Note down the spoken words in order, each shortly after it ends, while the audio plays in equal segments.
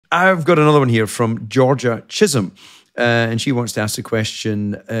I've got another one here from Georgia Chisholm. And she wants to ask the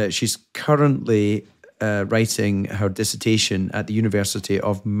question. She's currently writing her dissertation at the University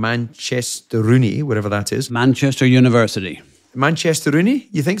of Manchester Uni, whatever that is. Manchester University. Manchester Uni?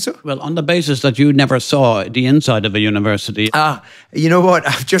 You think so? Well, on the basis that you never saw the inside of a university. You know what?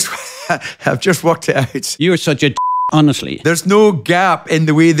 I've just worked it out. You're such a honestly. There's no gap in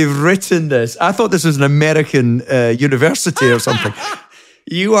the way they've written this. I thought this was an American university or something.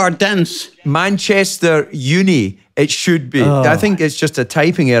 You are dense. Manchester Uni. It should be. Oh. I think it's just a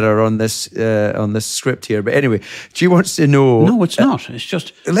typing error on this script here. But anyway, she wants to know. No, it's not. It's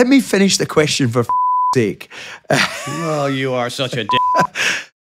just. Let me finish the question for sake. Oh, you are such a dick.